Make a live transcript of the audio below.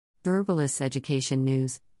Verbalist Education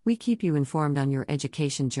News, we keep you informed on your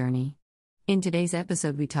education journey. In today's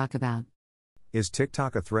episode, we talk about: Is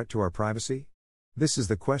TikTok a threat to our privacy? This is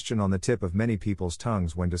the question on the tip of many people's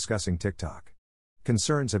tongues when discussing TikTok.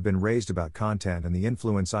 Concerns have been raised about content and the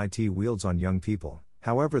influence it wields on young people.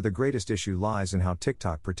 However, the greatest issue lies in how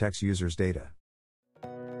TikTok protects users' data.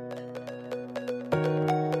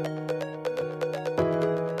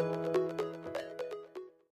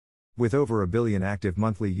 With over a billion active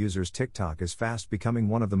monthly users, TikTok is fast becoming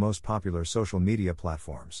one of the most popular social media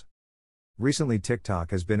platforms. Recently, TikTok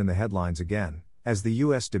has been in the headlines again, as the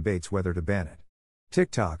US debates whether to ban it.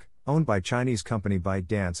 TikTok, owned by Chinese company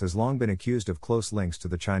ByteDance, has long been accused of close links to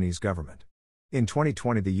the Chinese government. In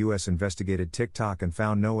 2020, the US investigated TikTok and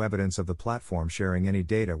found no evidence of the platform sharing any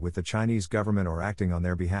data with the Chinese government or acting on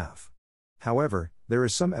their behalf. However, there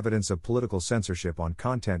is some evidence of political censorship on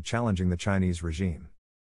content challenging the Chinese regime.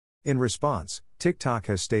 In response, TikTok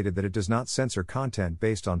has stated that it does not censor content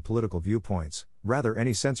based on political viewpoints, rather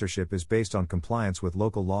any censorship is based on compliance with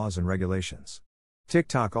local laws and regulations.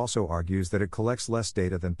 TikTok also argues that it collects less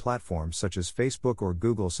data than platforms such as Facebook or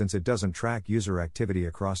Google since it doesn't track user activity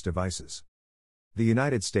across devices. The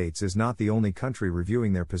United States is not the only country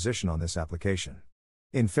reviewing their position on this application.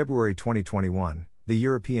 In February 2021, the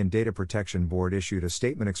European Data Protection Board issued a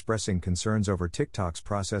statement expressing concerns over TikTok's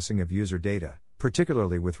processing of user data,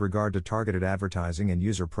 particularly with regard to targeted advertising and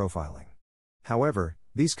user profiling. However,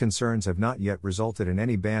 these concerns have not yet resulted in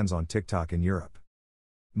any bans on TikTok in Europe.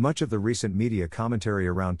 Much of the recent media commentary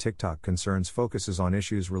around TikTok concerns focuses on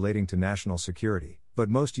issues relating to national security, but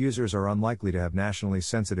most users are unlikely to have nationally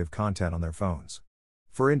sensitive content on their phones.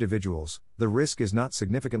 For individuals, the risk is not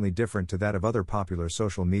significantly different to that of other popular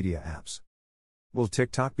social media apps. Will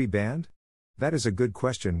TikTok be banned? That is a good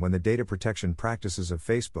question when the data protection practices of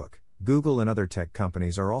Facebook, Google and other tech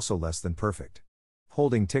companies are also less than perfect.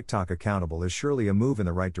 Holding TikTok accountable is surely a move in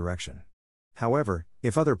the right direction. However,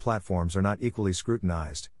 if other platforms are not equally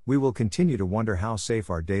scrutinized, we will continue to wonder how safe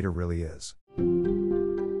our data really is.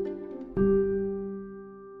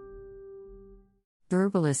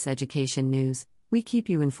 Verbalist Education News, we keep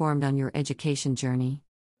you informed on your education journey.